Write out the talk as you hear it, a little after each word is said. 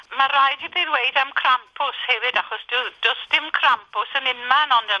ma rhaid I fi ddweud am Krampus hefyd, achos does dim Krampus yn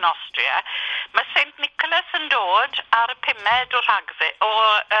unman ond yn Austria. Mae St Nicholas yn dod ar y 5 o Rhagfyr,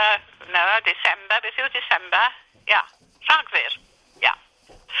 December, beth yw December? Ia, Rhagfyr, ia.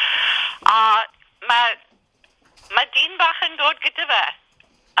 A mae dyn bach yn dod gyda fe,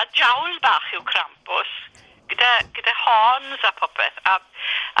 a jawl bach yw Krampus, gyda horns a popeth, a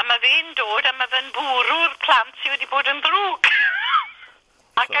mae fe'n dod a mae fe'n bwrw'r plant sydd wedi bod yn drwg.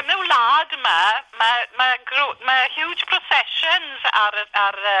 Ac yn y wlad yma, mae huge processions ar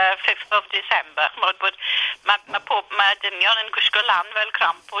 5th of December. Mae dynion yn gwisgo lan fel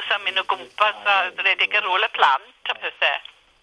Krampus a mynd o gwmpas a redig ar ôl y plant a pethau.